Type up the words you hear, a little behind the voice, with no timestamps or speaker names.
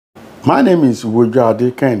My name is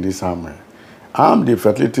Menstrual. I'm the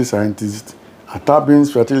fertility scientist at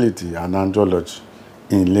Tabins Fertility and Andrology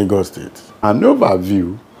in Lagos State. An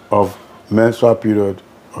overview of menstrual period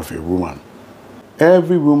of a woman.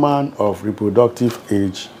 Every woman of reproductive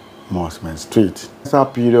age must menstruate. Menstrual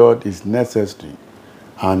period is necessary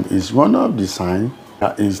and is one of the signs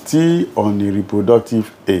that is still on the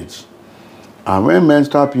reproductive age. And when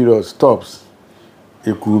menstrual period stops,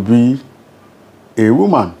 it could be a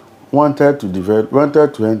woman wanted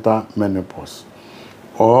to enter menopause,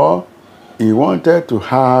 or he wanted to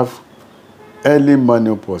have early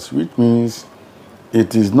menopause, which means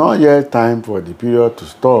it is not yet time for the period to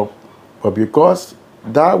stop, but because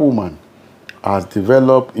that woman has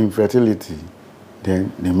developed infertility, then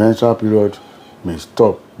the menstrual period may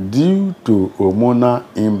stop due to hormonal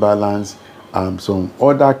imbalance and some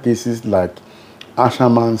other cases like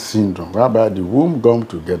Asherman syndrome, whereby the womb gum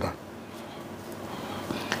together.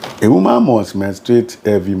 A woman must menstruate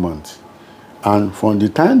every month, and from the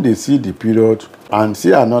time they see the period and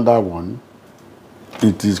see another one,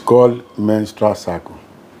 it is called menstrual cycle.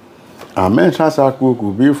 A menstrual cycle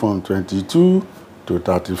could be from 22 to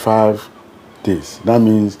 35 days. That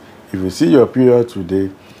means if you see your period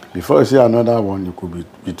today, before you see another one, it could be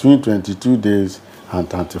between 22 days and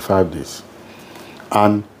 35 days.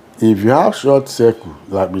 And if you have short cycle,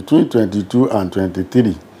 like between 22 and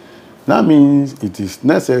 23, that means it is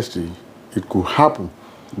necessary, it could happen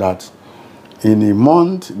that in a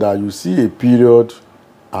month that you see a period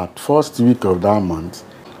at first week of that month,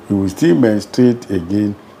 you will still menstruate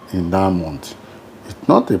again in that month. It's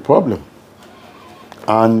not a problem.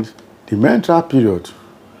 And the menstrual period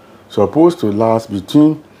is supposed to last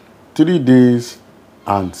between 3 days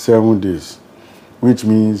and 7 days, which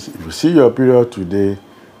means if you see your period today,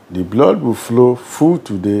 the blood will flow full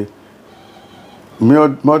today,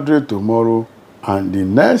 moderate tomorrow, and the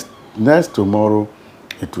next tomorrow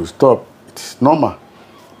it will stop. It is normal.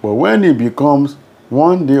 But when it becomes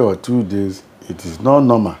 1 day or 2 days, it is not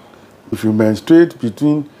normal. If you menstruate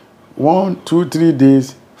between 1, 2, 3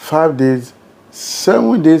 days, 5 days,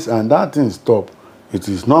 7 days, and that thing stop, it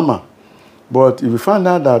is normal. But if you find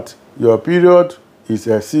out that your period is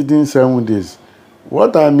exceeding 7 days,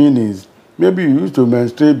 what I mean is maybe you used to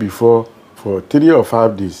menstruate before for 3 or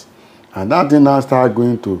 5 days, and that thing now start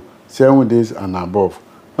going to 7 days and above.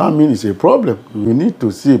 That means it's a problem. You need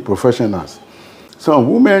to see professionals.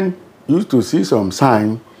 Some women used to see some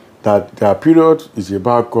sign that their period is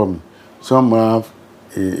about coming. Some have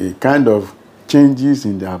a kind of changes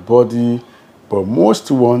in their body, but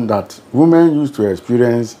most one that women used to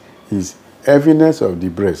experience is heaviness of the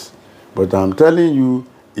breast. But I'm telling you,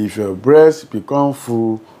 if your breast become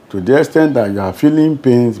full to the extent that you are feeling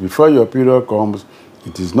pains before your period comes,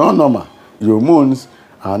 it is not normal. Your hormones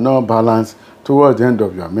are not balanced towards the end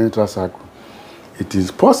of your menstrual cycle. It is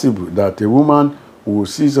possible that a woman will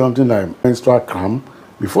see something like menstrual cramp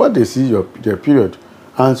before they see your period.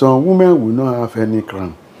 And some women will not have any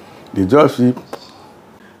cramp. They just see,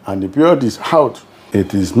 and the period is out.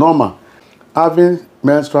 It is normal. Having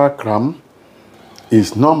menstrual cramp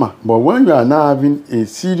is normal. But when you are now having a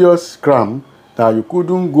serious cramp that you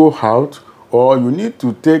couldn't go out, or you need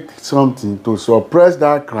to take something to suppress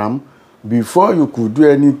that cramp before you could do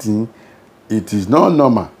anything, it is not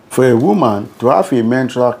normal. For a woman to have a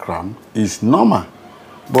menstrual cramp is normal.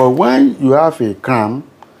 But when you have a cramp,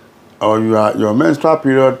 or your menstrual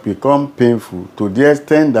period become painful to the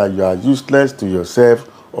extent that you are useless to yourself,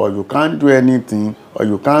 or you can't do anything, or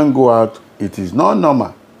you can't go out, it is not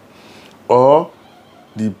normal. Or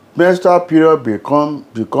the menstrual period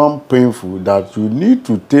become painful that you need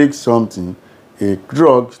to take something, a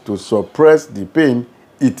drug, to suppress the pain,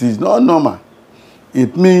 it is not normal.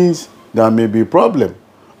 It means there may be a problem,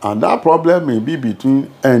 and that problem may be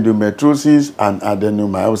between endometriosis and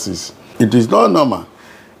adenomyosis. It is not normal.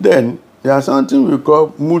 Then there is something we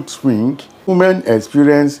call mood swing. Women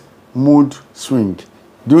experience mood swing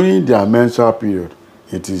during their menstrual period.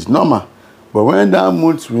 It is normal. But when that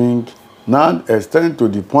mood swing now extends to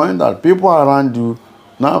the point that people around you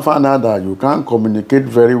now find out that you can't communicate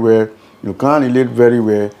very well, you can't relate very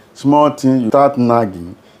well, small things you start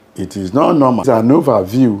nagging, it is not normal. It's an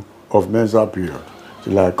overview of menstrual period.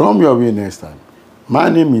 Till I come your way next time. My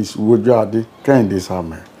name is Menstrual.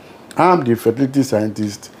 I'm the fertility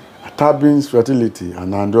scientist at Tabins Fertility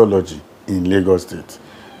and Andrology in Lagos State.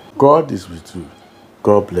 God is with you.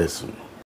 God bless you.